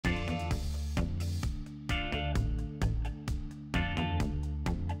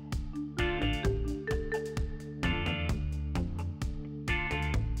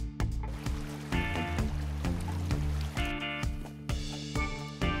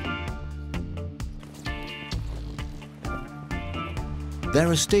There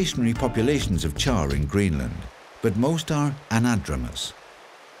are stationary populations of char in Greenland, but most are anadromous.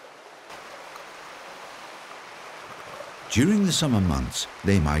 During the summer months,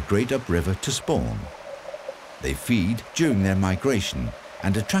 they migrate upriver to spawn. They feed during their migration,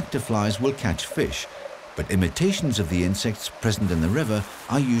 and attractor flies will catch fish, but imitations of the insects present in the river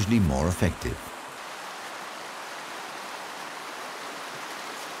are usually more effective.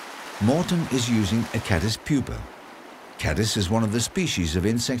 Morten is using a caddis pupa. Caddis is one of the species of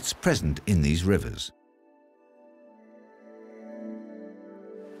insects present in these rivers.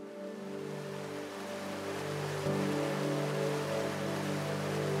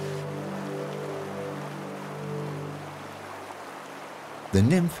 The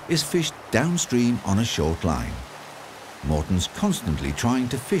nymph is fished downstream on a short line. Morten's constantly trying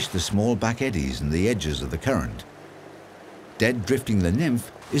to fish the small back eddies and the edges of the current. Dead drifting the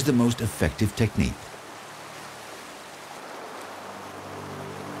nymph is the most effective technique.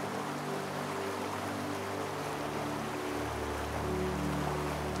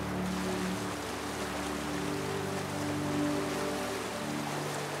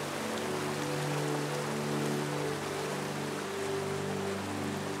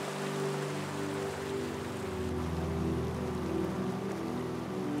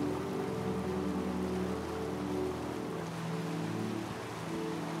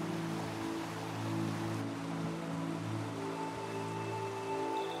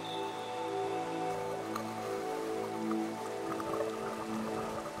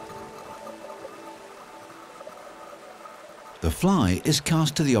 The fly is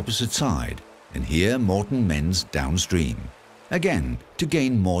cast to the opposite side, and here Morten mends downstream, again to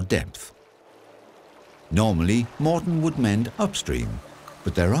gain more depth. Normally, Morten would mend upstream,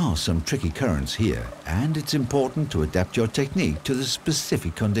 but there are some tricky currents here, and it's important to adapt your technique to the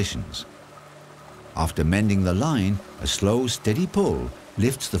specific conditions. After mending the line, a slow, steady pull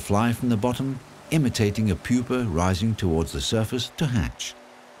lifts the fly from the bottom, imitating a pupa rising towards the surface to hatch.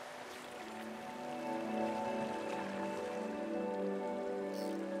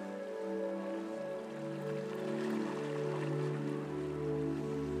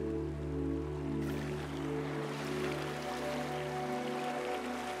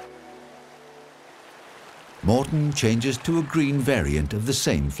 Morten changes to a green variant of the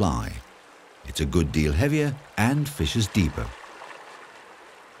same fly. It's a good deal heavier and fishes deeper.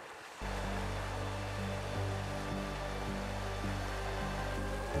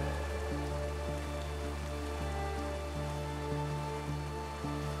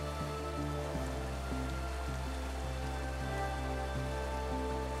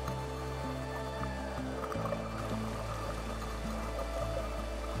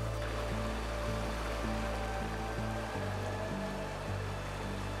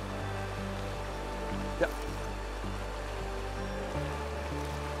 Ja.